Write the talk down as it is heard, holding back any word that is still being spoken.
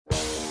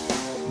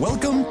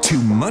Welcome to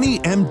Money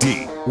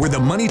MD, where the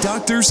money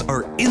doctors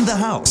are in the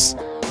house.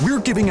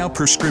 We're giving out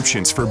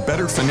prescriptions for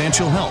better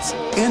financial health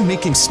and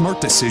making smart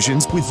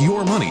decisions with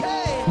your money.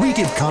 We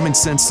give common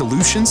sense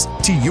solutions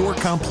to your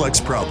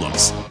complex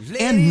problems.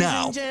 And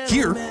now,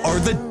 here are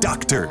the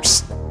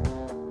doctors.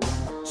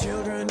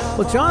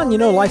 Well, John,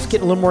 life's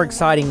getting a little more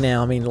exciting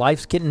now. I mean,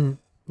 life's getting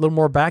a little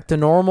more back to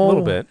normal. A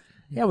little bit.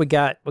 Yeah, we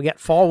got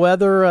fall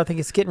weather. I think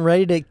it's getting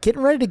ready to get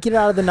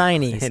out of the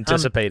 90s.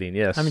 Anticipating,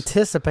 yes. I'm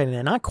anticipating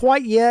it. Not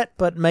quite yet,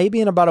 but maybe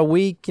in about a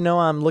week.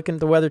 I'm looking at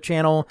the Weather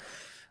Channel.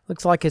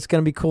 Looks like it's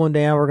going to be cooling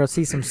down. We're going to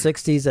see some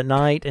 60s at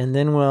night, and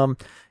then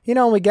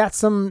we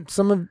got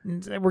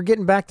we're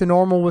getting back to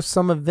normal with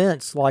some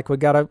events. Like we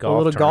got a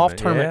little golf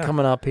tournament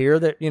coming up here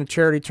that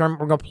charity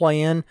tournament we're going to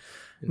play in.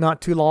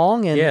 Not too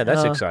long. And yeah,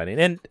 that's exciting.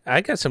 And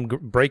I got some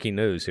breaking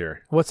news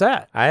here. What's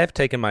that? I have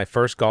taken my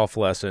first golf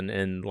lesson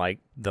in like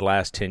the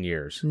last 10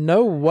 years.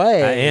 No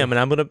way. I am, and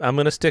I'm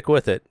gonna stick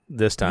with it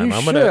this time.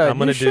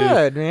 You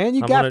should, man.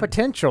 You got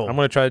potential. I'm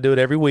gonna try to do it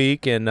every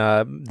week. And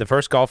the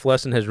first golf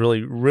lesson has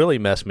really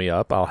messed me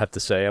up, I'll have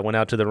to say. I went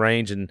out to the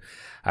range and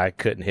I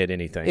couldn't hit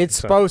anything. It's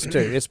supposed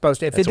to.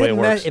 If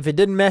it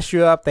didn't mess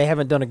you up, they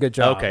haven't done a good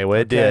job. Okay, well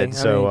it did.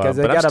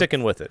 But I'm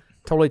sticking with it.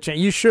 Totally change.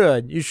 You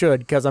should,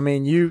 because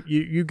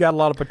you got a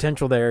lot of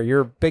potential there. You're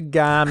a big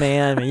guy,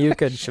 man. I mean, you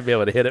could should be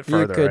able to hit it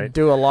further. You could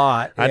do a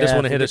lot. I just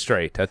want to hit it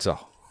straight. That's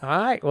all. All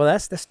right. Well,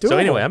 that's doable. So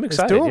anyway, I'm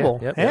excited. It's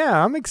doable. Yep.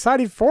 Yeah, I'm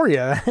excited for you.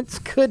 That's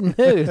good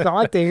news. I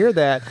like to hear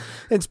that.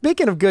 And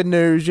speaking of good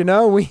news,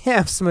 we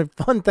have some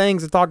fun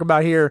things to talk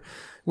about here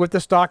with the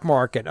stock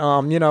market.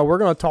 We're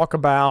going to talk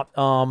about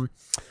kind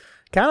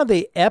of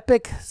the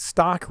epic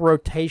stock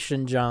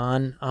rotation,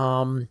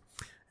 John.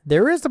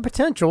 There is the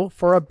potential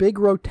for a big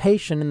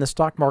rotation in the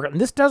stock market,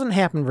 and this doesn't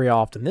happen very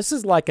often. This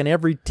is like an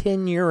every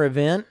 10-year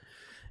event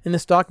in the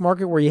stock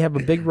market where you have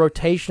a big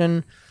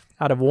rotation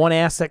out of one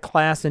asset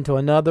class into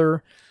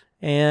another,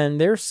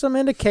 and there's some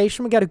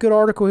indication. We got a good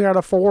article here out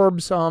of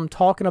Forbes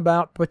talking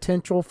about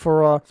potential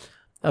for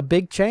a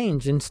big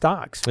change in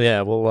stocks.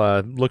 Yeah,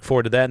 we'll look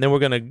forward to that. And then we're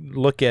going to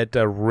look at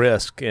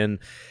risk. And,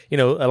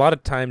 a lot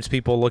of times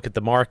people look at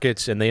the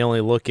markets and they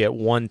only look at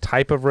one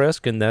type of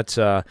risk, and that's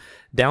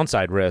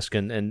downside risk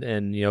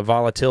and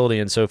volatility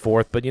and so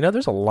forth. But,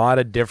 there's a lot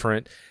of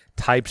different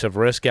types of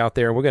risk out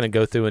there. We're going to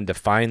go through and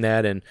define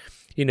that. And,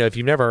 if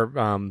you've never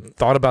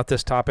thought about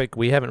this topic,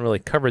 we haven't really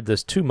covered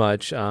this too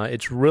much.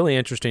 It's really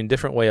interesting,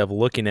 different way of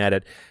looking at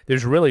it.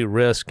 There's really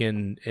risk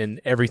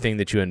in everything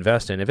that you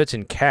invest in. If it's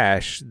in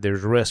cash,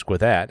 there's risk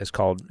with that. It's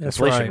called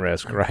inflation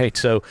risk, right?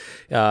 So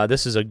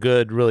this is a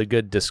really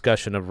good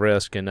discussion of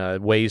risk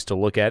and ways to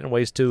look at it and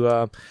ways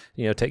to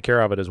take care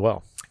of it as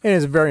well. And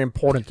it's very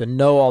important to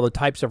know all the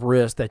types of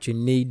risks that you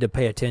need to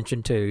pay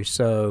attention to.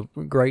 So,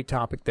 great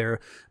topic there.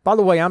 By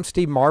the way, I'm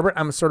Steve Marbert.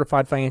 I'm a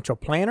certified financial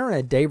planner and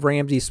a Dave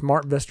Ramsey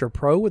SmartVestor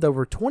Pro with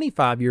over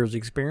 25 years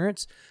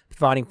experience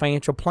providing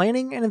financial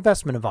planning and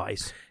investment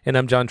advice. And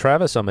I'm John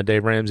Travis. I'm a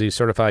Dave Ramsey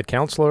certified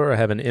counselor. I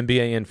have an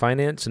MBA in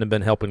finance and have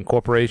been helping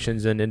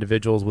corporations and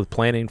individuals with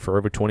planning for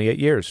over 28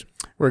 years.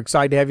 We're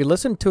excited to have you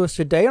listen to us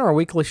today on our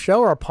weekly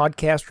show. Our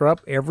podcasts are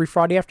up every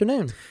Friday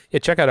afternoon. Yeah,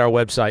 check out our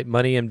website,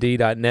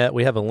 moneymd.net.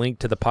 We have a link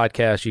to the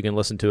podcast. You can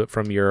listen to it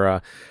from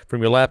your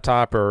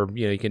laptop, or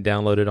you can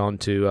download it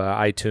onto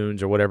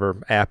iTunes or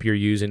whatever app you're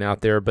using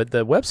out there. But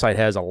the website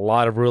has a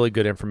lot of really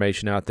good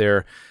information out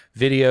there.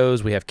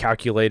 Videos, we have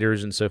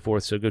calculators and so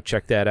forth, so go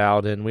check that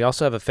out. And we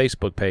also have a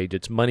Facebook page.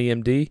 It's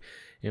MoneyMD,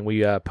 and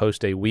we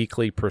post a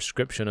weekly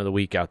prescription of the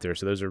week out there.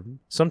 So those are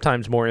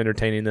sometimes more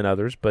entertaining than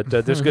others, but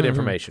there's good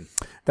information.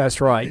 That's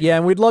right. Yeah,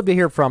 and we'd love to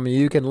hear from you.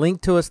 You can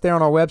link to us there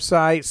on our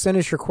website. Send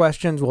us your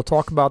questions. We'll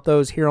talk about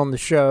those here on the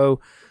show.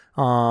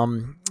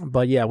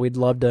 But yeah, we'd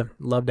love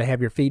to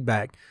have your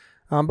feedback.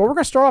 But we're going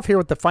to start off here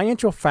with the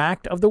financial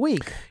fact of the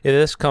week. Yeah,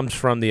 this comes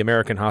from the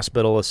American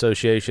Hospital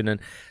Association. And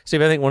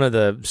Steve, I think one of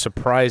the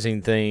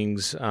surprising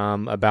things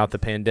about the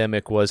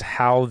pandemic was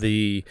how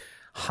the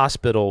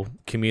hospital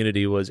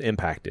community was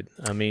impacted.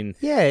 I mean,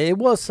 yeah, it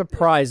was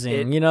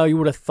surprising. You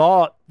would have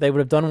thought they would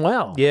have done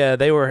well. Yeah,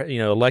 they were,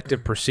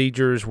 elective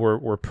procedures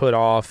were put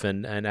off,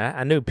 and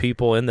I knew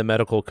people in the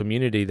medical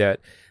community that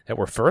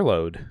were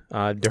furloughed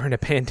during the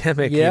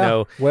pandemic.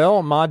 Yeah.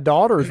 Well, my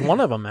daughter's one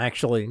of them,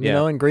 actually.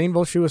 In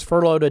Greenville, she was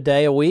furloughed a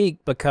day a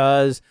week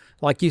because,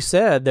 like you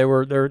said, they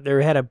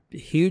had a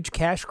huge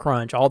cash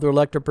crunch. All their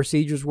elective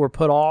procedures were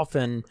put off,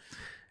 and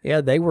yeah,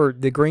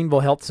 the Greenville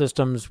health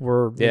systems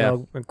were,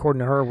 according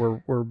to her,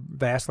 were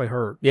vastly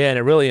hurt. Yeah, and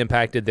it really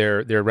impacted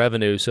their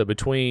revenue. So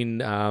between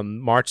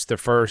March the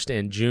 1st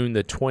and June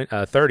the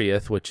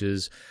 30th, which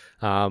is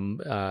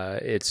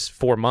it's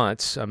 4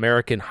 months,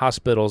 American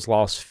hospitals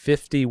lost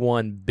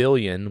 $51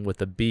 billion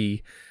with a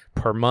B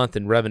per month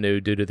in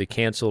revenue due to the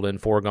canceled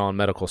and foregone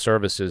medical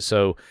services.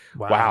 So,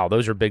 wow,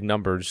 those are big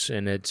numbers,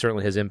 and it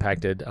certainly has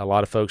impacted a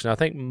lot of folks. And I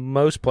think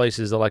most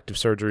places elective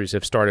surgeries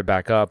have started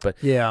back up, but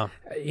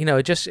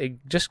it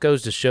just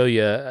goes to show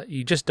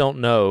you just don't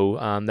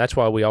know. That's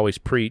why we always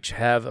preach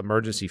have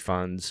emergency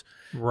funds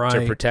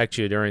to protect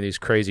you during these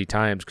crazy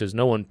times, because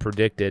no one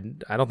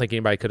predicted. I don't think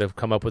anybody could have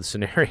come up with a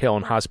scenario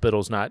on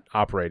hospitals not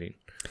operating.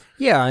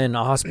 Yeah, and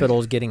the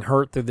hospitals getting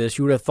hurt through this.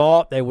 You would have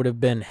thought they would have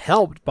been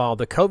helped by all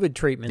the COVID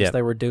treatments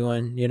they were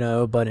doing,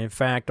 but in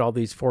fact, all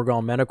these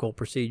foregone medical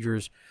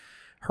procedures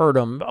hurt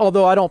them.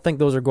 Although I don't think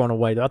those are going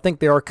away. I think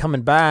they are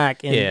coming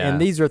back, and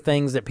these are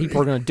things that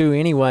people are going to do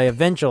anyway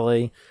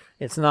eventually.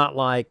 It's not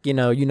like,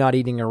 you're not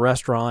eating in a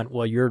restaurant.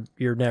 Well, you're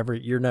never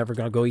going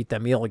to go eat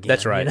that meal again.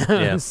 That's right.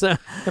 Yeah. So,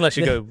 unless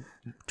you go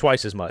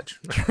twice as much.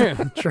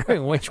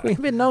 True, which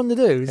we've been known to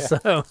do. Yeah.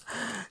 So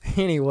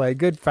anyway,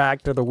 good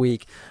fact of the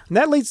week. And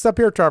that leads us up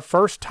here to our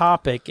first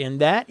topic,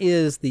 and that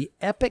is the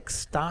epic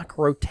stock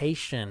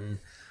rotation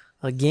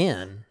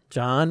again,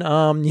 John.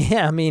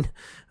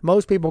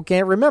 Most people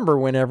can't remember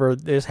whenever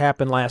this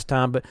happened last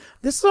time, but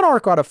this is an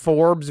article out of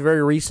Forbes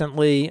very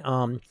recently,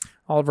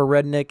 Oliver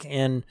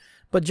Rednick.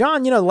 But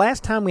John,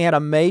 last time we had a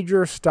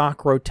major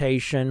stock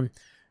rotation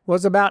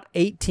was about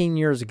 18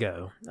 years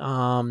ago,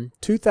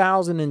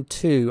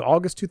 2002,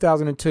 August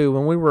 2002,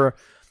 when we were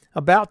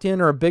about to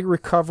enter a big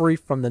recovery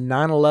from the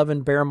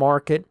 9/11 bear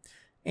market,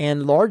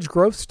 and large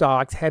growth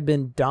stocks had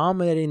been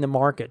dominating the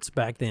markets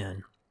back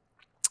then.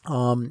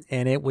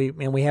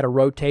 We had a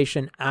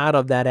rotation out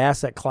of that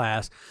asset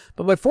class.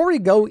 But before we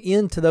go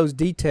into those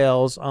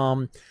details,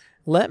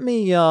 let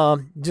me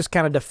just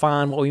kind of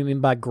define what we mean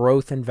by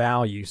growth and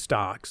value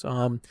stocks.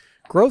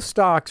 Growth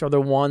stocks are the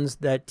ones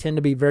that tend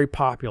to be very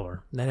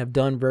popular, that have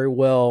done very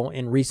well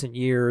in recent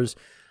years,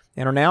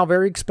 and are now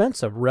very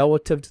expensive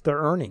relative to their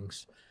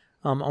earnings.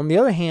 On the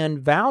other hand,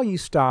 value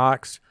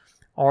stocks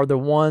are the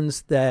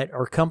ones that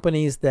are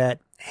companies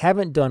that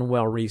haven't done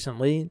well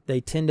recently.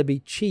 They tend to be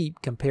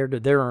cheap compared to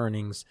their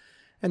earnings.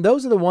 And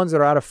those are the ones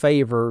that are out of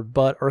favor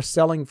but are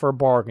selling for a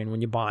bargain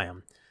when you buy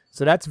them.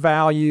 So that's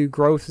value.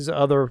 Growth is the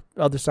other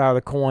side of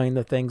the coin,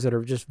 the things that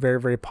are just very,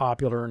 very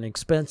popular and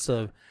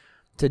expensive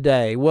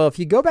today. Well, if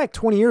you go back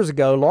 20 years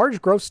ago,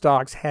 large growth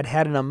stocks had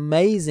an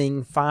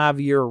amazing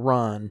 5-year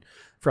run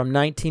from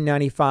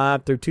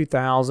 1995 through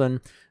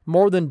 2000,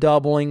 more than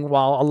doubling,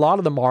 while a lot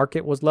of the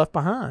market was left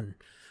behind.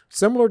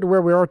 Similar to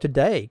where we are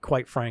today,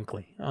 quite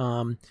frankly.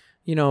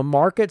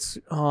 Markets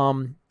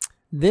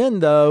then,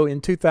 though,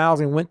 in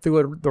 2000 went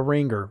through the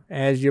ringer,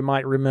 as you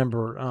might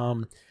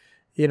remember.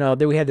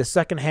 Then we had the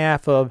second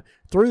half of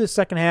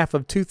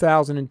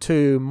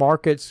 2002,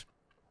 markets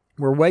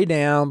were way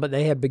down, but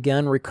they had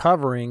begun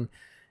recovering.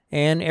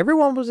 And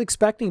everyone was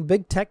expecting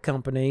big tech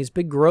companies,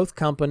 big growth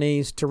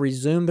companies to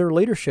resume their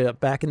leadership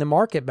back in the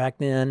market back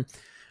then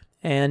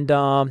and,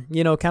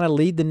 kind of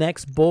lead the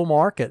next bull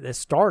market that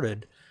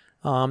started.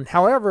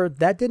 However,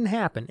 that didn't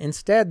happen.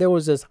 Instead, there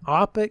was this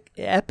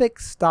epic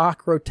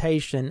stock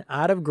rotation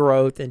out of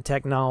growth and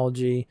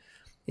technology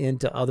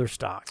into other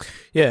stocks.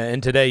 Yeah,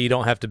 and today you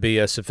don't have to be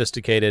a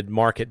sophisticated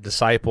market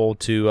disciple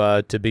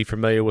to be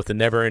familiar with the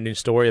never-ending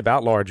story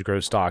about large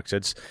growth stocks.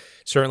 It's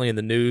certainly in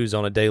the news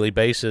on a daily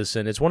basis,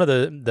 and it's one of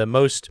the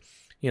most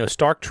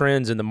stark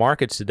trends in the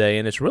markets today,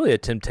 and it's really a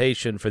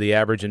temptation for the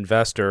average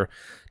investor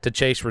to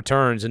chase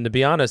returns. And to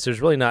be honest,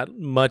 there's really not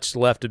much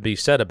left to be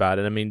said about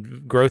it. I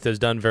mean, growth has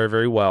done very,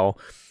 very well,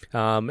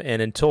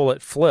 and until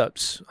it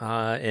flips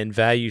and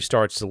value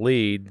starts to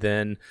lead,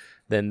 then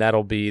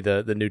that'll be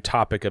the new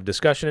topic of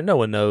discussion, and no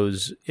one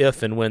knows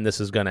if and when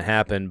this is going to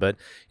happen. But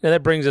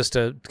that brings us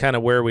to kind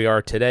of where we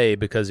are today,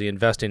 because the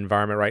investing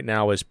environment right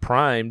now is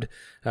primed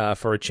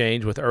for a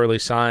change with early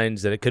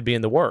signs that it could be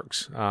in the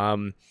works.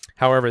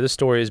 However, this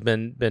story has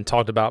been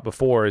talked about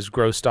before, as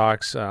growth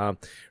stocks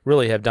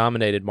really have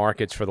dominated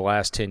markets for the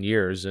last 10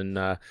 years. And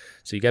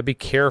so you got to be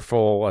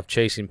careful of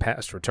chasing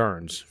past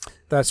returns.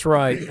 That's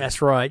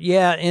right.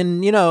 Yeah,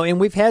 and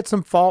we've had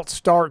some false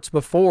starts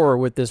before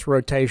with this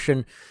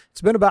rotation.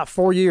 It's been about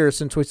 4 years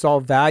since we saw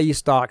value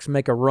stocks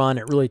make a run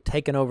at really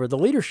taking over the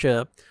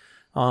leadership.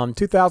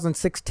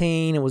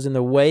 2016, it was in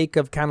the wake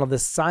of kind of the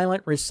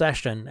silent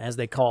recession, as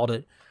they called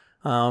it,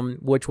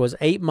 which was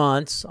 8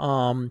 months.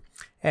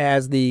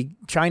 As the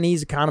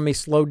Chinese economy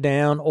slowed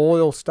down,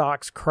 oil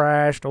stocks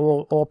crashed,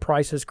 oil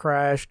prices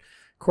crashed,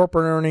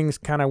 corporate earnings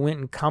kind of went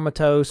in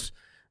comatose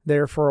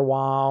there for a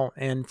while.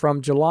 And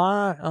from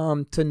July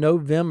to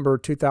November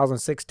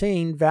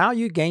 2016,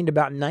 value gained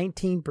about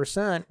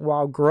 19%,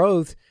 while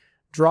growth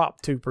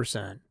dropped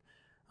 2%.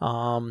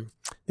 The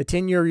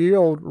 10-year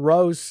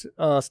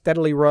yield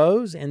steadily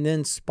rose, and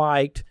then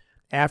spiked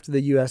after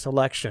the U.S.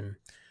 election.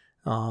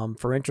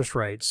 For interest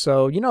rates.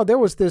 So, there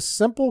was this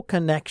simple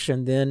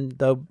connection then,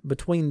 though,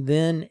 between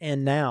then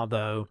and now,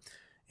 though,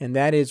 and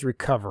that is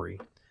recovery.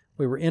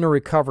 We were in a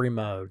recovery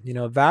mode.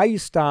 Value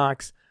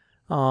stocks,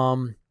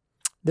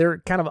 their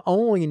kind of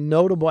only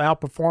notable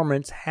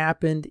outperformance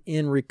happened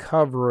in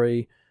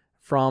recovery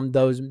from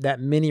that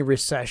mini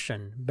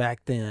recession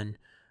back then.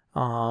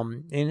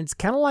 And it's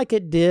kind of like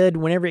it did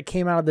whenever it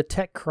came out of the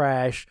tech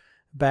crash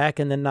back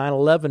in the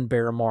 9/11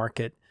 bear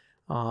market,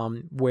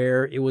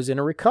 where it was in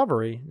a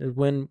recovery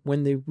when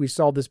we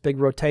saw this big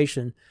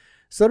rotation.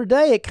 So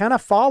today it kind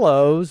of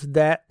follows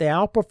that the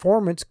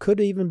outperformance could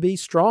even be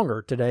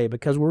stronger today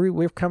because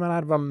we're coming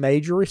out of a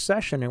major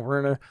recession and we're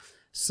in a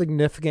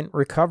significant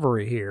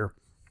recovery here.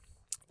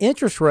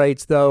 Interest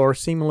rates, though, are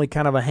seemingly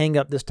kind of a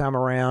hang-up this time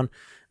around.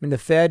 I mean, the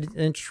Fed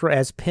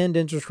has pinned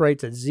interest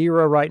rates at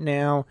 0 right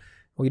now.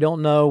 We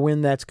don't know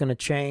when that's going to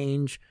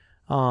change,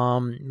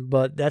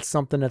 but that's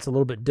something that's a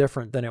little bit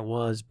different than it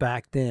was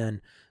back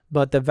then.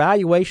 But the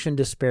valuation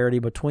disparity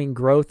between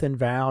growth and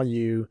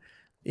value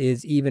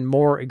is even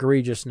more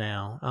egregious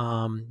now.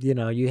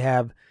 You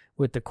have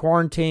with the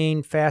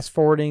quarantine, fast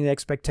forwarding the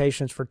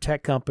expectations for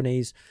tech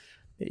companies,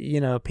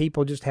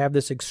 people just have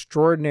this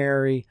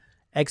extraordinary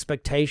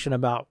expectation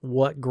about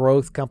what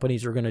growth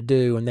companies are going to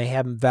do, and they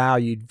have them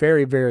valued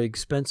very, very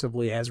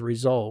expensively as a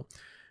result.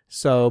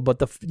 So, but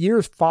the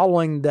years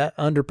following that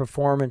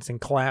underperformance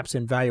and collapse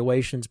in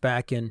valuations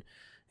back in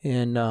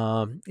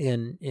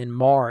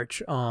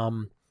March,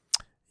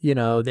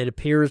 that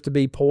appears to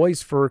be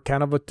poised for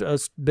kind of a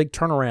big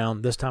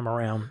turnaround this time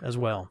around as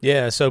well.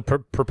 Yeah, so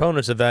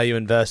proponents of value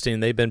investing,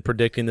 they've been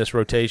predicting this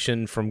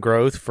rotation from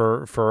growth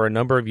for a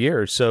number of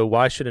years. So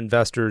why should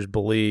investors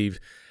believe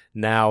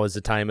now is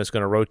the time it's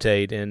going to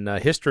rotate? And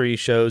history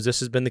shows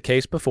this has been the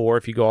case before.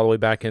 If you go all the way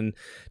back to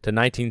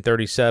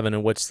 1937,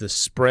 in which the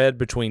spread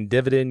between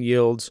dividend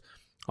yields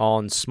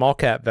on small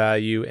cap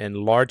value and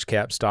large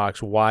cap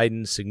stocks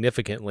widened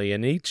significantly.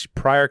 In each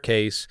prior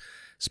case,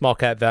 small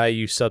cap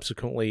value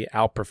subsequently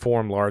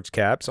outperformed large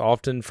caps,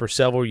 often for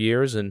several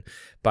years and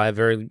by a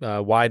very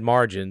wide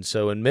margin.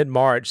 So in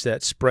mid-March,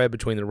 that spread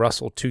between the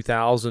Russell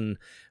 2000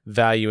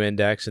 value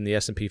index and the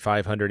S&P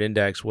 500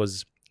 index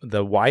was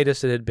the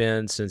widest it had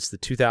been since the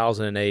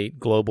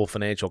 2008 global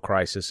financial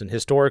crisis. And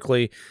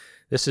historically,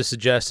 this has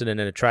suggested an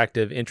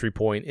attractive entry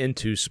point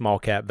into small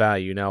cap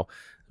value. Now,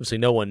 obviously,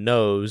 no one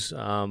knows,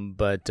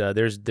 but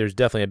there's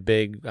definitely a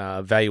big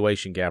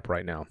valuation gap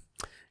right now.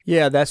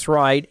 Yeah, that's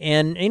right.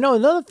 And,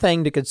 another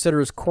thing to consider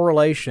is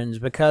correlations,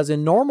 because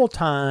in normal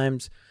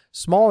times,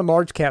 small and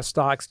large cap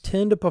stocks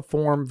tend to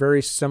perform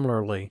very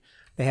similarly.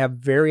 They have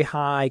very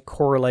high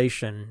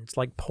correlation. It's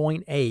like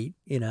 0.8,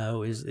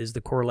 is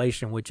the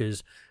correlation, which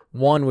is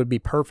 1 would be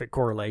perfect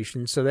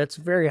correlation. So that's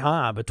very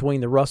high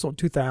between the Russell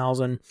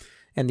 2000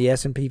 and the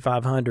S&P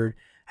 500.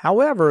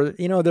 However,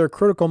 there are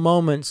critical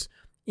moments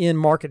in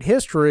market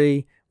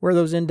history where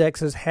those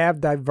indexes have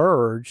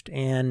diverged,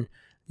 and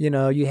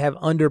you have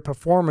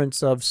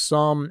underperformance of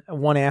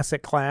one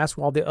asset class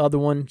while the other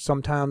one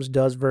sometimes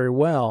does very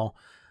well.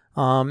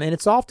 And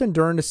it's often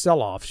during the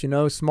sell-offs.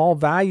 Small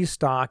value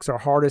stocks are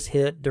hardest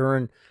hit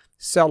during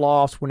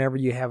sell-offs whenever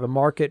you have a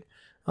market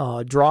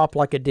drop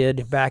like it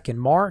did back in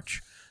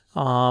March.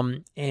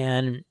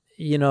 And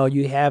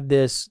you have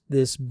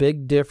this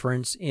big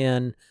difference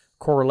in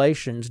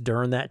correlations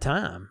during that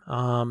time.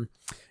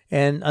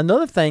 And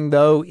another thing,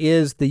 though,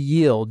 is the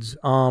yields.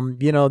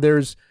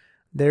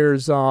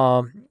 There's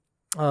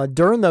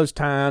during those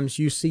times,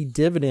 you see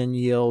dividend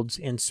yields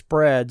and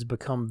spreads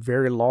become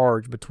very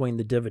large between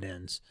the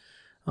dividends.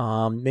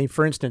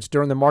 For instance,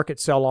 during the market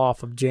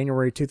sell-off of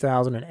January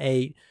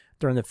 2008,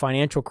 during the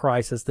financial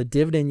crisis, the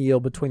dividend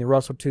yield between the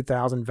Russell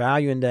 2000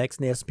 Value Index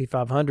and the S&P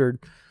 500,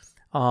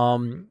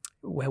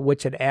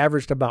 which had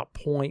averaged about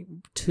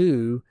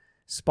 0.2,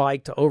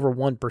 spiked to over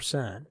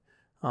 1%.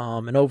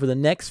 And over the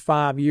next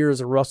 5 years,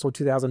 the Russell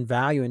 2000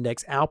 Value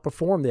Index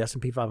outperformed the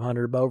S&P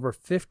 500 by over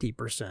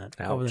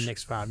 50% over the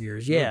next 5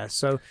 years. Yeah,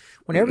 so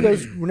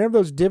whenever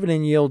those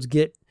dividend yields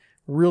get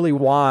really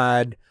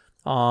wide,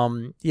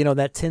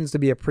 that tends to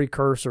be a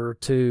precursor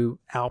to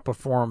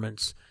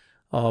outperformance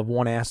of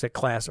one asset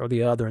class or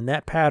the other. And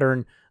that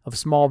pattern of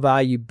small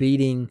value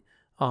beating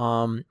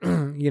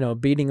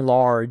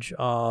large,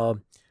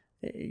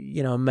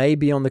 may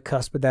be on the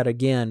cusp of that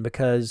again,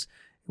 because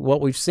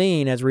what we've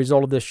seen as a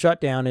result of this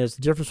shutdown is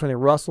the difference between the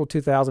Russell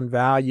 2000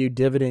 value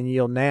dividend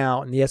yield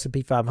now and the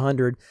S&P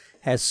 500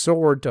 has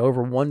soared to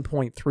over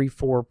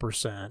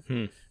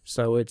 1.34%.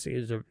 So it's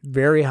a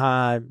very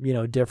high,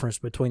 difference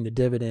between the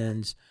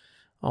dividends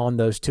on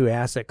those two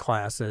asset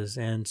classes.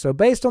 And so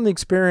based on the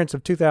experience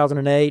of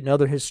 2008 and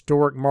other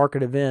historic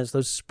market events,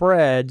 those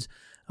spreads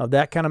of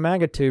that kind of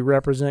magnitude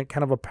represent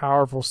kind of a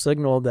powerful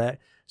signal that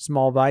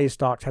small value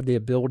stocks have the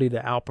ability to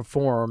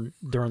outperform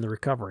during the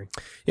recovery.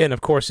 Yeah, and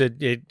of course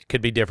it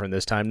could be different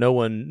this time. No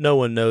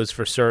one knows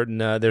for certain.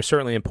 There's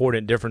certainly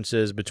important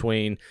differences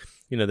between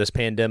this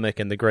pandemic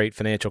and the great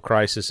financial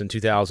crisis in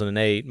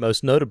 2008.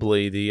 Most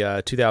notably,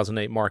 the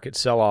 2008 market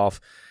sell-off.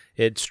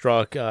 It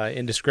struck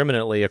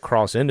indiscriminately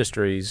across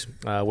industries,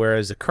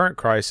 whereas the current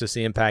crisis,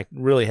 the impact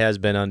really has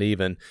been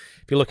uneven.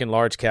 If you look in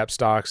large cap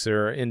stocks,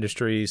 there are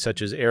industries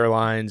such as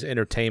airlines,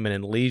 entertainment,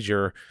 and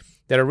leisure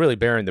that are really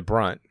bearing the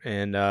brunt,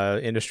 and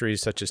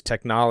industries such as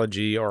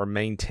technology are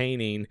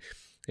maintaining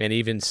and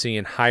even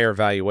seeing higher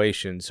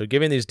valuations. So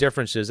given these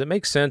differences, it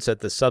makes sense that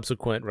the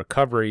subsequent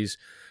recoveries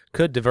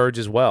could diverge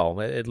as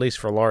well, at least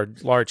for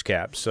large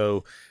caps.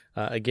 So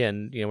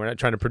again, we're not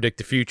trying to predict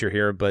the future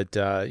here, but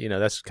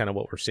that's kind of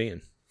what we're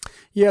seeing.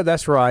 Yeah,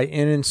 that's right.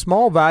 And in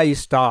small value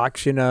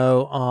stocks,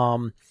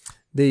 the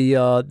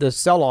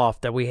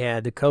sell-off that we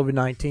had, the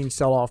COVID-19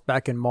 sell-off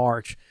back in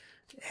March,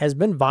 has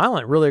been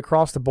violent really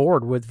across the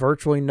board with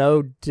virtually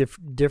no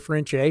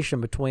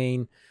differentiation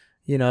between,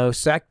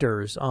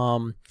 sectors.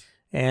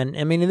 And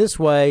I mean, in this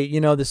way,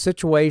 the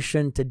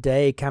situation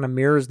today kind of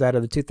mirrors that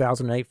of the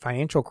 2008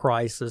 financial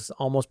crisis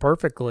almost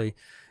perfectly.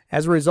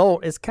 As a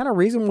result, it's kind of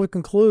reasonable to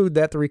conclude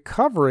that the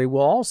recovery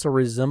will also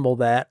resemble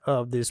that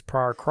of this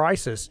prior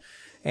crisis.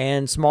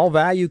 And small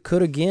value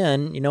could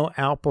again,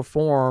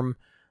 outperform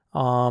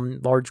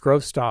large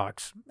growth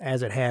stocks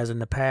as it has in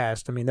the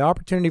past. I mean, the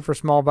opportunity for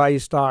small value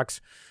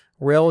stocks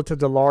relative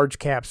to large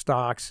cap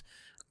stocks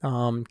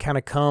kind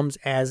of comes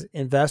as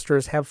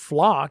investors have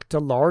flocked to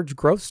large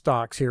growth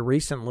stocks here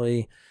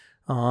recently.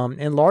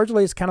 And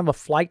largely it's kind of a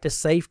flight to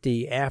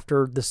safety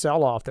after the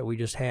sell-off that we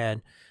just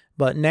had.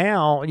 But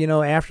now,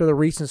 after the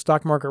recent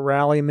stock market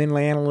rally, many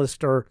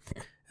analysts are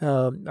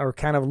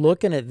kind of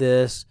looking at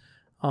this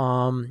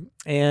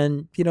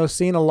and,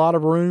 seeing a lot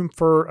of room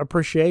for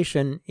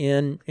appreciation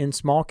in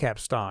small cap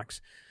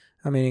stocks.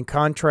 I mean, in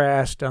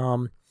contrast,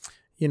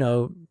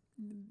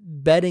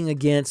 betting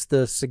against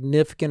the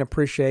significant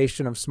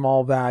appreciation of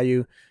small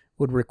value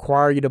would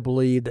require you to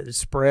believe that the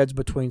spreads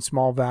between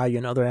small value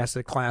and other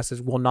asset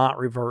classes will not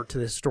revert to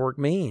the historic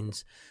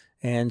means,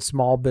 and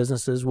small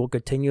businesses will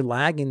continue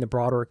lagging the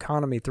broader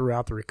economy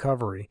throughout the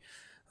recovery.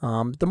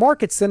 The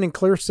market's sending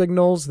clear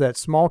signals that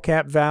small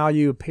cap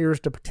value appears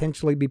to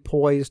potentially be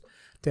poised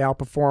to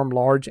outperform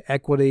large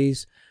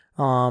equities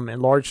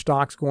and large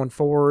stocks going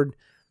forward.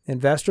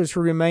 Investors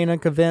who remain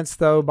unconvinced,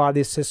 though, by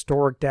this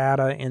historic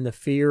data and the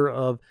fear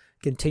of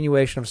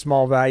continuation of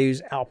small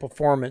values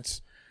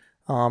outperformance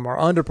or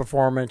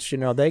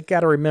underperformance, they got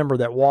to remember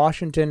that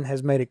Washington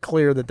has made it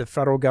clear that the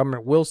federal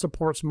government will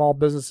support small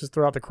businesses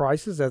throughout the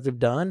crisis, as they've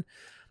done,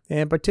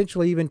 and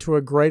potentially even to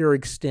a greater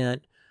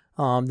extent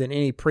than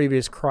any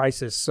previous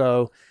crisis.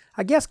 So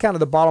I guess kind of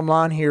the bottom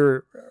line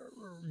here,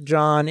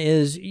 John,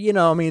 is,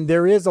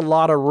 there is a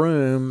lot of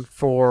room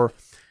for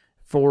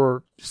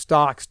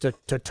stocks to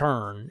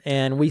turn.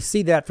 And we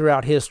see that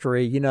throughout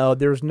history.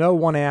 There's no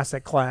one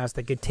asset class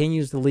that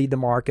continues to lead the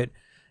market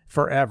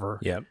forever.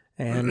 Yep.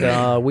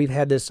 And we've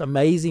had this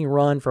amazing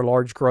run for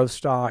large growth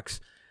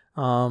stocks.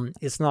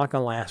 It's not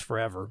going to last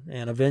forever.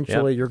 And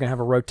eventually you're going to have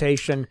a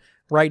rotation.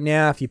 Right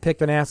now, if you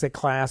picked an asset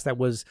class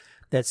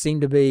that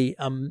seemed to be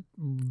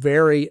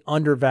very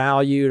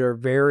undervalued or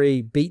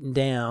very beaten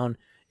down,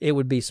 it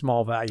would be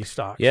small value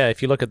stocks. Yeah,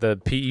 if you look at the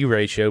PE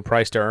ratio,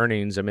 price to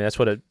earnings, I mean, that's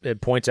what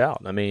it points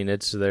out. I mean,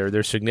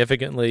 they're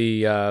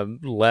significantly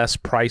less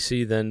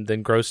pricey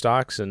than growth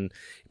stocks,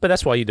 but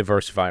that's why you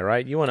diversify,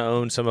 right? You want to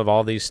own some of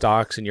all these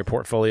stocks in your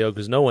portfolio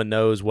because no one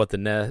knows what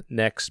the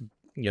next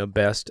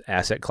best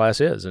asset class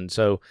is, and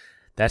so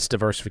that's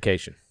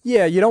diversification.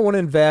 Yeah, you don't want to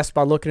invest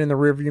by looking in the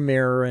rearview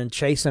mirror and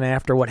chasing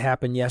after what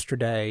happened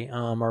yesterday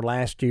or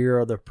last year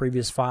or the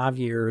previous 5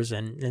 years.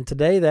 And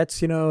today, that's,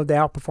 the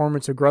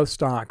outperformance of growth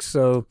stocks.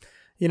 So,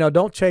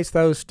 don't chase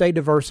those. Stay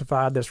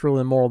diversified. That's really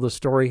the moral of the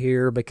story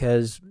here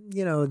because,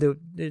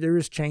 there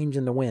is change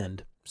in the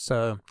wind.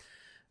 So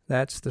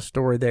that's the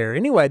story there.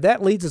 Anyway,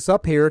 that leads us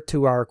up here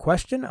to our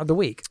question of the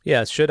week.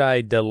 Yeah, should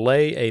I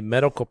delay a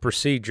medical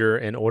procedure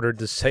in order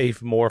to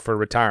save more for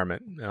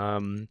retirement?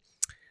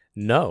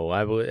 No,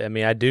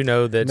 I do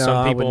know that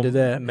some people do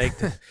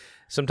that.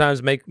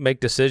 sometimes make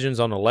decisions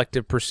on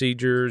elective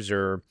procedures,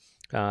 or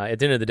at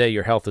the end of the day,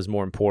 your health is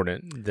more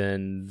important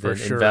than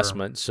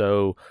investment.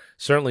 So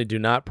certainly do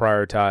not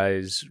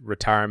prioritize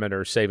retirement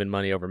or saving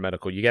money over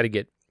medical. You got to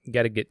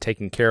get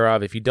taken care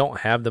of. If you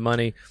don't have the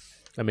money,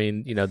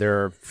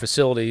 there are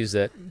facilities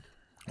that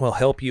will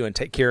help you and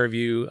take care of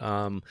you,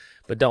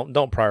 but don't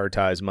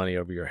prioritize money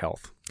over your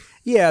health.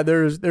 Yeah,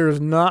 there's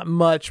not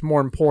much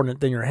more important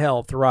than your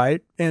health,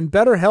 right? And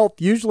better health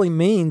usually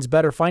means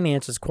better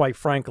finances, quite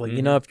frankly.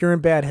 Mm-hmm. If you're in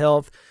bad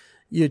health,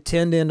 you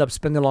tend to end up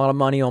spending a lot of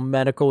money on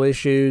medical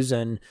issues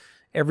and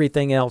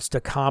everything else to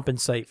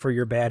compensate for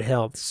your bad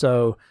health.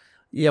 So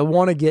you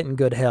want to get in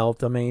good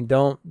health. I mean,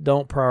 don't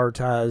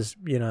prioritize,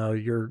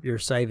 your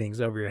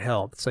savings over your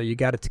health. So you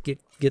got to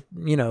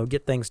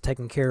get things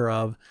taken care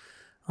of.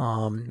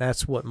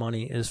 That's what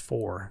money is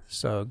for.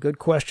 So good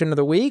question of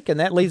the week. And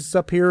that leads us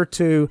up here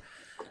to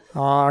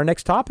our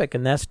next topic,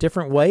 and that's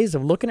different ways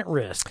of looking at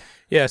risk.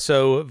 Yeah,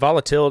 so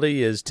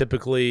volatility is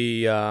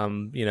typically,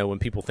 when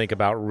people think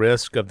about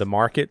risk of the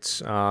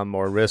markets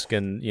or risk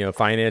in,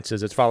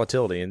 finances, it's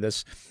volatility. And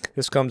this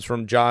comes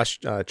from Josh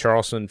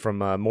Charlson from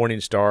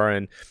Morningstar.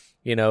 And,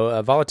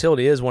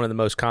 volatility is one of the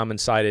most common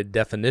cited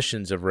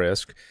definitions of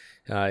risk.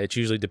 It's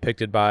usually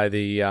depicted by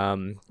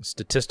the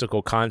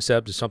statistical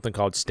concept of something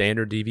called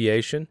standard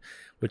deviation,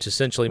 which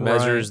essentially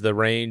measures the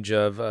range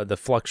of the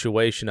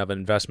fluctuation of an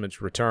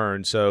investment's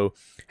return. So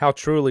how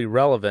truly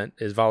relevant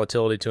is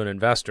volatility to an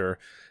investor?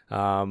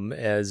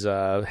 As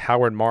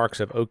Howard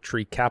Marks of Oak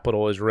Tree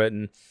Capital has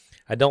written,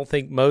 I don't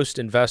think most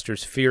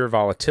investors fear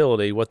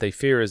volatility. What they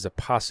fear is the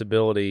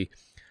possibility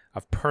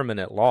of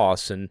permanent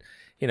loss. And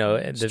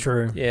It's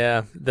true.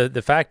 Yeah,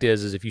 the fact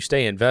is if you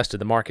stay invested,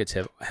 the markets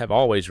have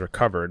always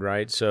recovered,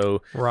 right?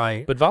 So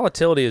Right. but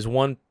volatility is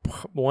one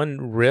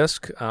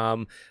risk.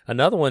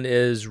 Another one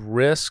is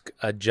risk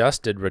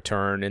adjusted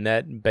return, and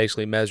that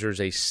basically measures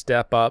a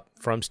step up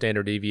from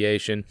standard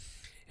deviation,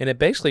 and it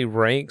basically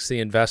ranks the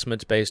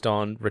investments based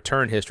on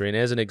return history. And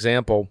as an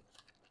example,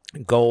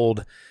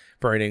 gold,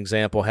 for an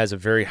example, has a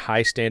very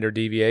high standard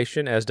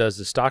deviation, as does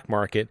the stock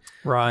market.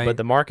 Right. But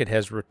the market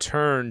has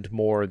returned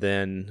more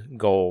than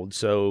gold.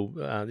 So,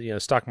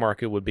 stock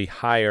market would be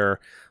higher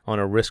on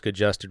a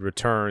risk-adjusted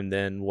return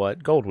than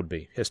what gold would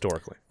be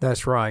historically.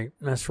 That's right.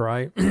 That's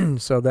right.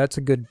 So that's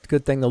a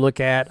good thing to look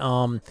at.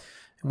 And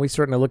we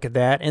certainly look at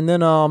that. And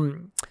then,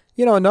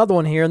 another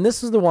one here, and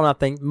this is the one I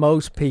think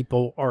most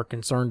people are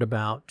concerned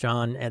about,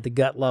 John, at the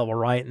gut level,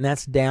 right? And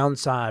that's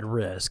downside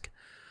risk.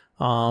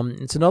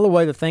 It's another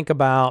way to think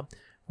about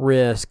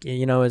risk,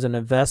 as an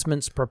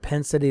investment's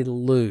propensity to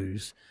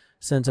lose.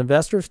 Since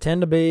investors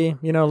tend to be,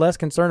 less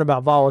concerned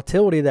about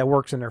volatility that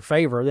works in their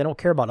favor. They don't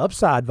care about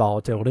upside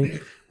volatility.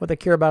 What they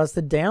care about is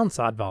the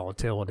downside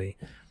volatility.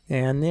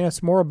 And,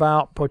 it's more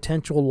about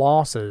potential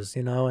losses,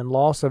 and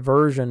loss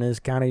aversion is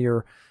kind of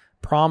your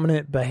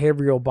prominent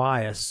behavioral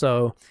bias.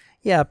 So,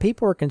 yeah,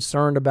 people are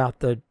concerned about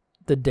the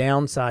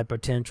downside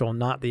potential,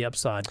 not the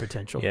upside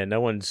potential. Yeah, no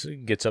one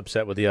gets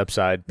upset with the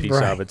upside piece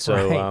Right, of it.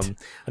 So right.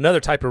 Another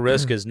type of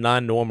risk is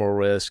non-normal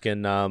risk.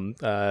 And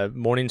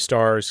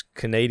Morningstar's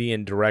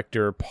Canadian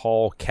director,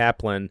 Paul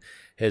Kaplan,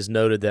 has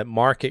noted that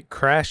market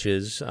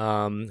crashes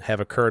have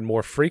occurred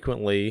more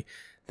frequently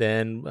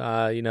than,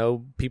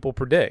 people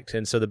predict.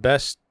 And so the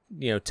best,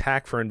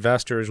 tack for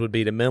investors would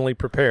be to mentally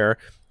prepare,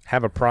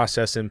 have a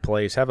process in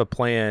place, have a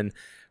plan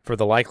for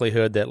the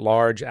likelihood that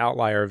large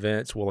outlier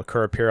events will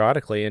occur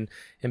periodically,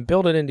 and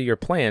build it into your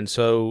plan.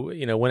 So,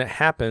 when it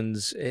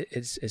happens,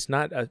 it's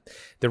not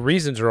the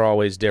reasons are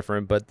always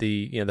different, but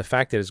the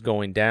fact that it's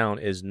going down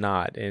is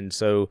not. And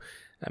so,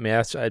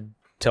 I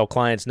tell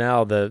clients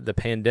now the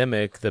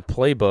pandemic, the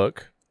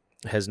playbook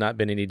has not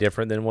been any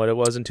different than what it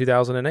was in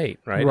 2008,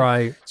 right?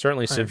 Right.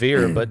 Certainly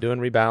severe, but doing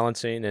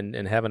rebalancing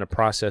and having a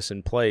process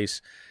in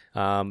place,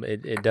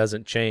 it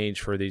doesn't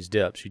change for these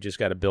dips. You just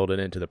got to build it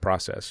into the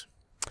process.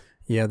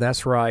 Yeah,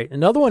 that's right.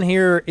 Another one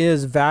here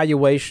is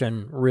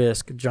valuation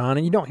risk, John,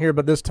 and you don't hear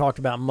about this talked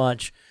about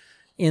much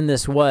in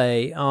this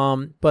way.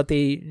 But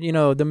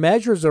the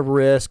measures of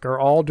risk are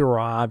all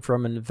derived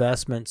from an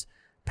investment's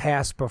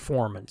past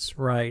performance,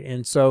 right?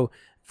 And so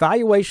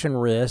valuation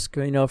risk,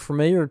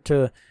 familiar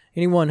to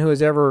anyone who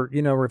has ever,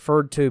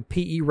 referred to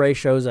PE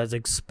ratios as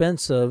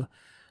expensive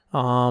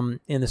in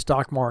the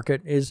stock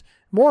market, is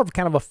more of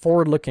kind of a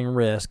forward-looking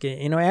risk.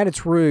 At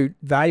its root,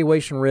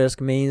 valuation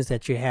risk means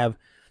that you have,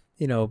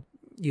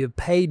 you've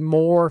paid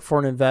more for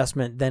an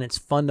investment than its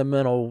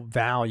fundamental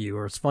value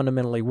or its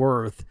fundamentally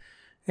worth.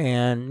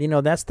 And,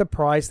 that's the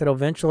price that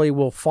eventually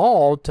will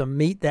fall to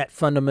meet that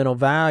fundamental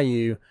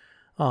value.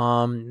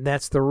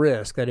 That's the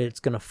risk, that it's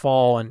going to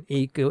fall and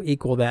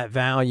equal that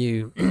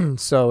value.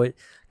 So it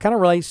kind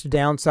of relates to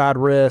downside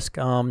risk.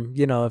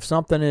 If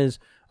something is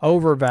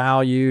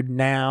overvalued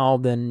now,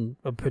 then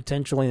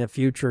potentially in the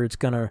future it's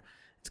going to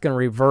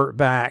revert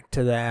back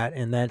to that,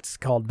 and that's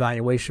called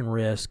valuation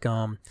risk.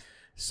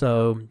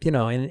 So,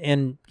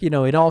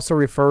 it also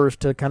refers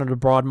to kind of the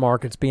broad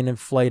markets being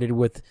inflated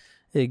with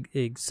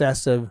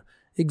excessive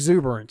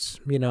exuberance,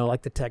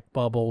 like the tech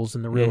bubbles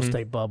and the real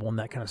estate bubble and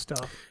that kind of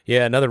stuff.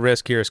 Yeah, another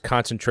risk here is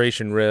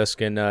concentration risk,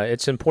 and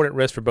it's an important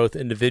risk for both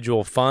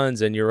individual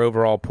funds and your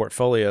overall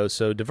portfolio.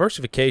 So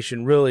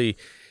diversification really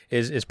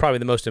is probably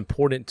the most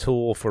important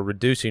tool for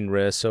reducing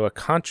risk. So a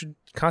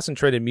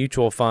concentrated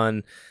mutual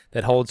fund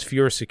that holds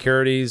fewer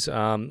securities,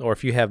 or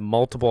if you have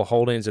multiple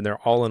holdings and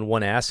they're all in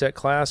one asset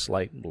class,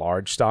 like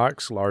large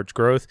stocks, large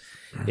growth,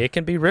 it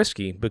can be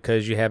risky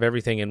because you have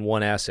everything in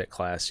one asset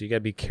class. So you got to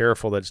be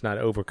careful that it's not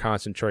over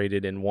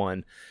concentrated in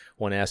one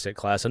asset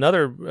class.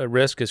 Another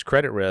risk is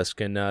credit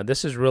risk, and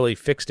this is really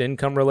fixed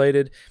income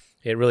related.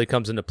 It really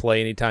comes into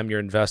play anytime you're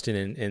investing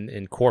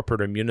in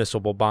corporate or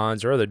municipal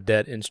bonds or other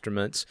debt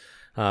instruments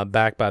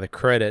backed by the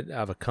credit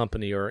of a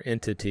company or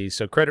entity.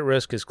 So credit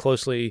risk is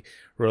closely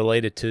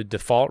related to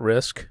default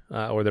risk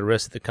or the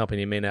risk that the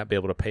company may not be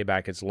able to pay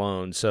back its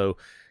loan. So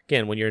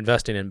again, when you're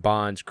investing in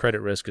bonds,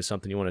 credit risk is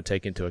something you want to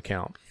take into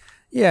account.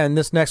 Yeah, and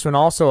this next one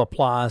also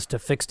applies to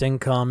fixed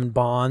income and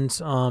bonds,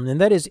 and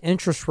that is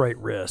interest rate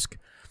risk.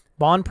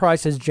 Bond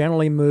prices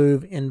generally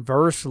move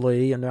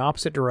inversely in the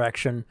opposite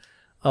direction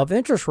of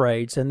interest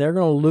rates, and they're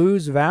going to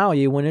lose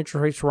value when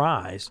interest rates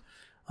rise.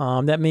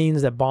 That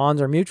means that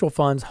bonds or mutual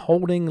funds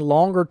holding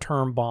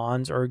longer-term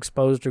bonds are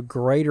exposed to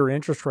greater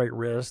interest rate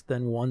risk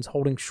than ones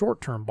holding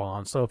short-term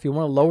bonds. So if you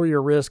want to lower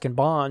your risk in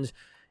bonds,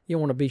 you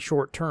want to be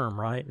short-term,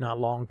 right, not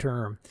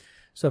long-term.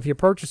 So if you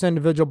purchase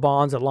individual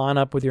bonds that line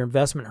up with your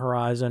investment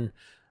horizon,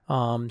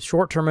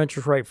 short-term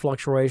interest rate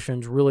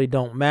fluctuations really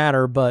don't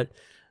matter, but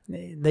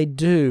they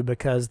do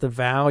because the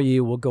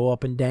value will go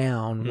up and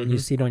down when you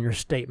see it on your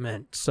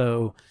statement.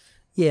 So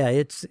Yeah,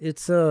 it's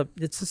a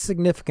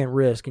significant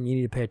risk, and you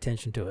need to pay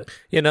attention to it.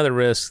 Yeah, another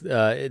risk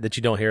that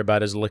you don't hear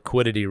about is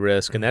liquidity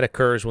risk, and that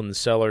occurs when the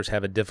sellers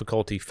have a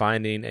difficulty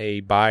finding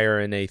a buyer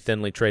in a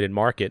thinly traded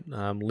market,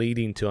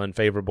 leading to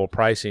unfavorable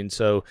pricing.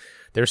 So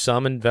there's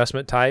some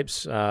investment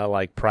types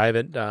like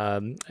private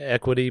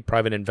equity,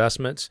 private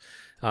investments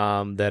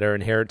that are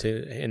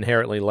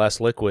inherently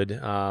less liquid,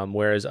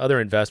 whereas other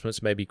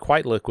investments may be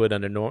quite liquid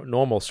under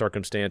normal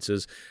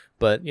circumstances.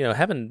 But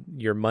having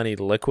your money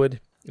liquid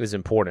is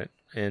important.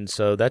 And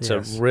so that's a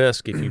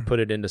risk if you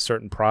put it into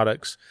certain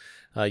products.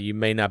 You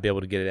may not be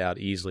able to get it out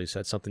easily. So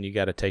that's something you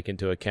got to take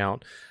into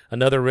account.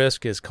 Another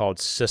risk is called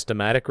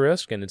systematic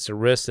risk, and it's a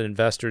risk that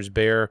investors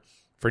bear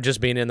for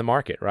just being in the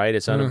market, right?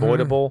 It's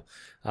unavoidable.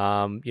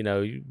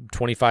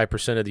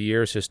 25% of the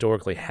years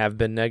historically have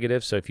been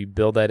negative. So if you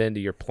build that into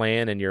your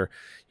plan and your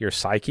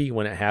psyche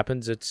when it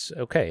happens, it's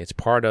okay. It's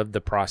part of the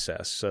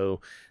process.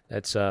 So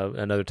that's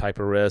another type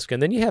of risk.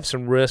 And then you have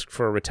some risk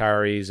for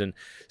retirees. And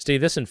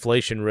Steve, this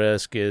inflation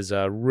risk is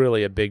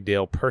really a big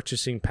deal.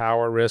 Purchasing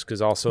power risk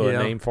is also a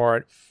name for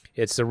it.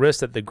 It's the risk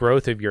that the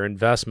growth of your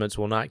investments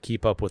will not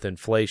keep up with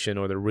inflation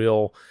or the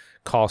real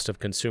cost of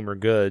consumer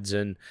goods.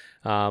 And,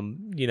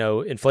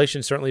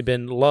 inflation's certainly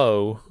been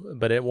low,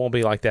 but it won't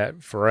be like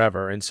that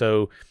forever. And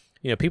so,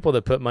 people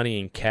that put money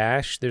in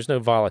cash, there's no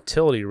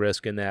volatility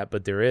risk in that,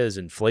 but there is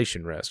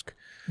inflation risk.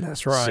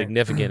 That's right.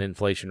 Significant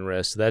inflation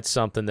risk. That's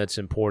something that's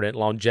important.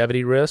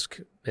 Longevity risk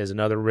is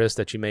another risk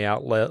that you may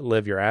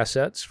outlive your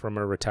assets from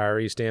a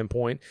retiree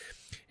standpoint.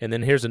 And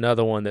then here's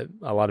another one that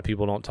a lot of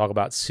people don't talk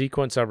about.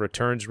 Sequence of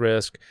returns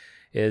risk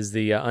is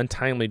the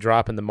untimely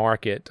drop in the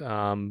market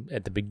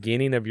at the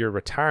beginning of your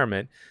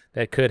retirement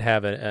that could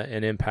have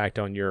an impact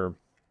on your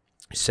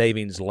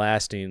savings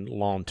lasting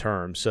long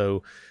term.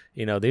 So,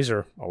 these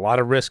are a lot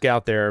of risk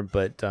out there,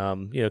 but,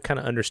 kind of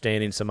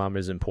understanding some of them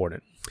is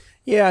important.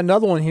 Yeah,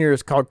 another one here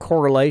is called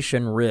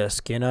correlation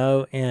risk,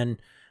 and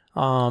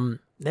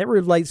that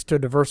relates to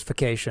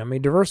diversification. I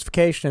mean,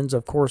 diversification is,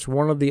 of course,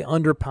 one of the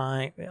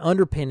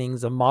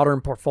underpinnings of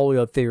modern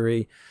portfolio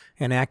theory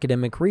and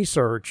academic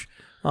research.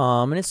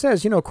 And it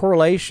says,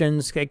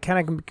 correlations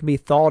kind of can be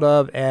thought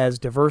of as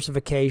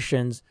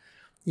diversification's,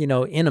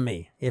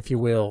 enemy, if you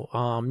will.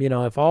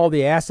 If all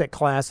the asset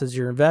classes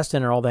you're investing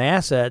in are all the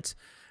assets,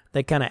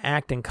 they kind of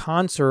act in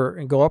concert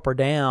and go up or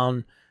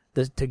down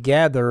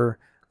together.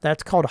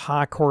 That's called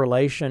high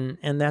correlation,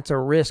 and that's a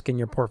risk in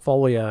your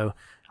portfolio.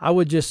 I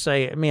would just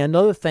say,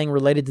 another thing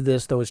related to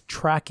this, though, is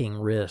tracking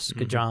risk,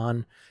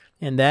 John,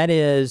 and that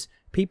is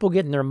people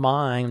get in their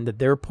mind that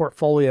their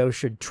portfolio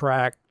should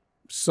track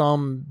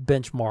some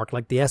benchmark,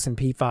 like the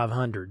S&P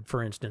 500,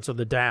 for instance, or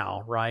the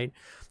Dow, right?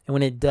 And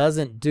when it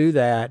doesn't do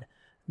that,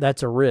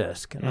 that's a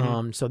risk.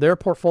 So their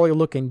portfolio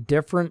looking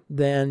different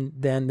than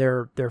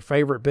their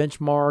favorite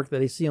benchmark that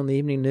they see on the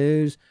evening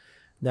news.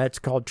 That's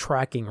called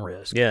tracking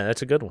risk. Yeah,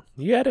 that's a good one.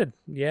 You added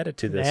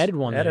to this. I added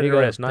one. Added a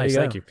risk. Nice,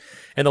 thank you.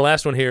 And the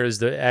last one here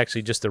is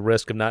actually just the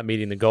risk of not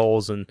meeting the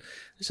goals. And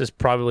this is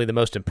probably the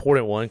most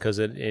important one because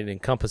it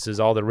encompasses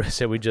all the risks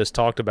that we just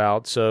talked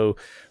about. So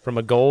from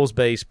a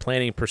goals-based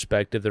planning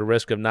perspective, the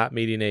risk of not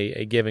meeting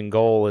a given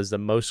goal is the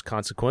most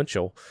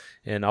consequential.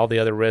 And all the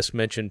other risks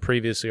mentioned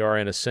previously are,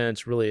 in a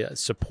sense, really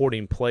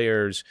supporting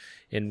players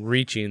in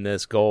reaching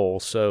this goal.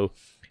 So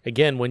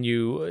again, when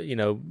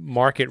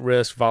market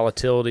risk,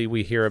 volatility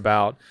we hear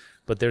about,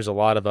 but there's a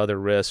lot of other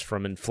risks,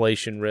 from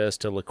inflation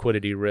risk to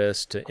liquidity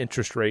risk to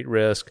interest rate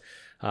risk,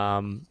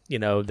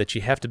 that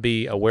you have to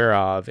be aware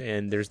of.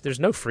 And there's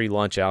no free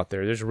lunch out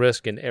there. There's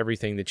risk in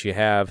everything that you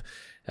have.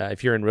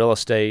 If you're in real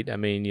estate,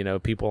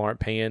 people aren't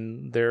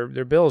paying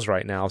their bills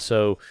right now.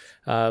 So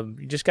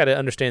you just got to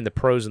understand the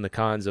pros and the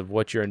cons of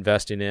what you're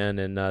investing in,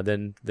 and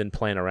then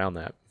plan around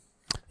that.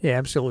 Yeah,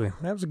 absolutely.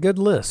 That was a good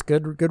list.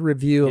 Good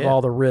review of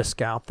all the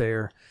risk out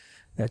there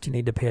that you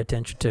need to pay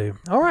attention to.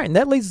 All right, and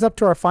that leads us up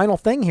to our final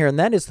thing here, and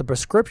that is the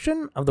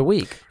prescription of the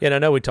week. Yeah, and I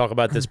know we talk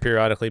about this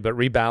periodically, but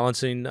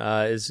rebalancing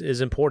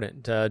is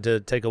important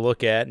to take a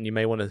look at, and you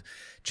may want to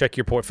check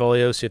your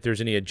portfolio, see if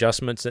there's any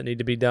adjustments that need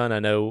to be done. I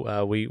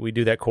know we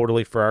do that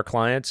quarterly for our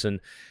clients, and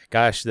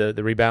gosh, the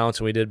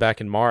rebalancing we did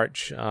back in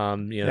March,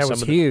 that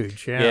was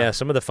huge. Yeah,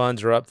 some of the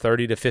funds are up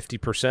 30 to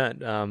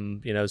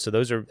 50%.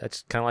 So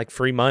that's kind of like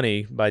free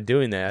money by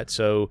doing that.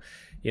 So,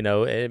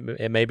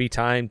 it may be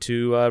time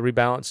to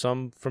rebalance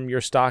some from your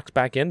stocks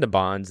back into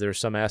bonds. There's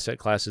some asset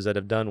classes that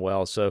have done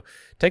well. So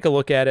take a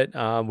look at it.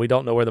 We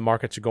don't know where the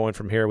markets are going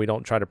from here. We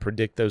don't try to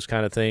predict those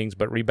kind of things,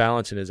 but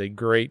rebalancing is a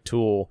great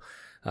tool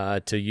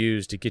to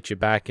use to get you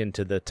back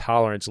into the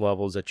tolerance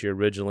levels that you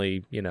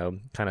originally,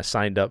 kind of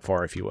signed up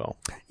for, if you will.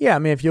 Yeah,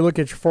 if you look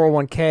at your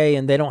 401k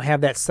and they don't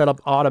have that set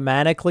up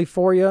automatically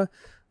for you,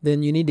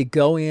 then you need to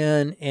go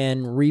in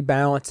and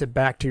rebalance it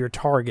back to your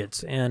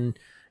targets. And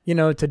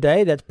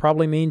today that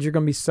probably means you're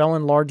going to be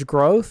selling large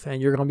growth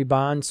and you're going to be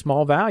buying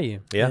small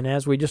value. Yeah. And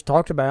as we just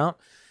talked about,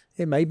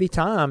 it may be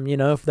time,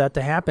 for that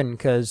to happen,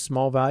 because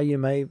small value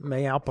may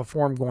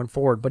outperform going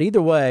forward. But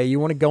either way, you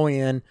want to go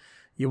in,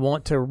 you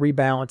want to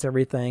rebalance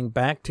everything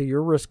back to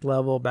your risk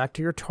level, back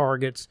to your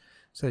targets,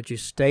 so that you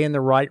stay in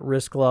the right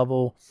risk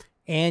level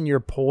and you're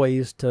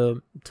poised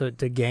to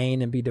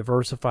gain and be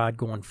diversified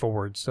going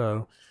forward.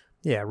 So,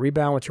 yeah,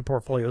 rebalance your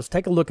portfolios.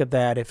 Take a look at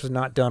that if it's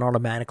not done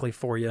automatically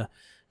for you.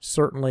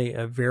 Certainly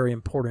a very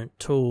important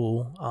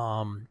tool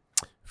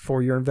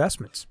for your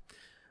investments.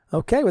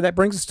 Okay, well, that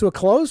brings us to a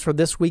close for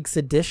this week's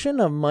edition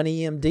of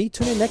Money MD.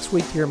 Tune in next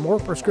week to hear more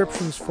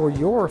prescriptions for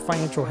your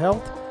financial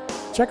health.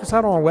 Check us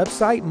out on our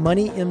website,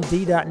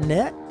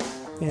 moneymd.net,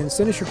 and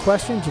send us your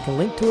questions. You can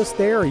link to us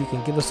there, or you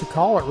can give us a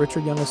call at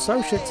Richard Young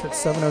Associates at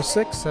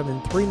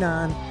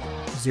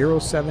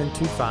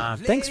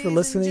 706-739-0725. Thanks for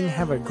listening.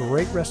 Have a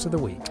great rest of the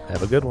week.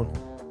 Have a good one.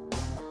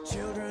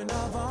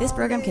 This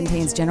program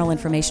contains general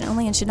information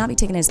only and should not be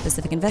taken as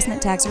specific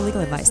investment, tax, or legal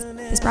advice.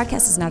 This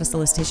broadcast is not a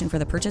solicitation for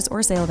the purchase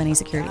or sale of any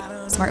security.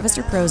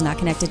 SmartVestor Pro is not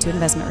connected to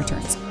investment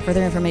returns.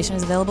 Further information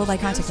is available by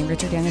contacting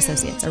Richard Young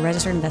Associates, a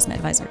registered investment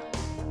advisor.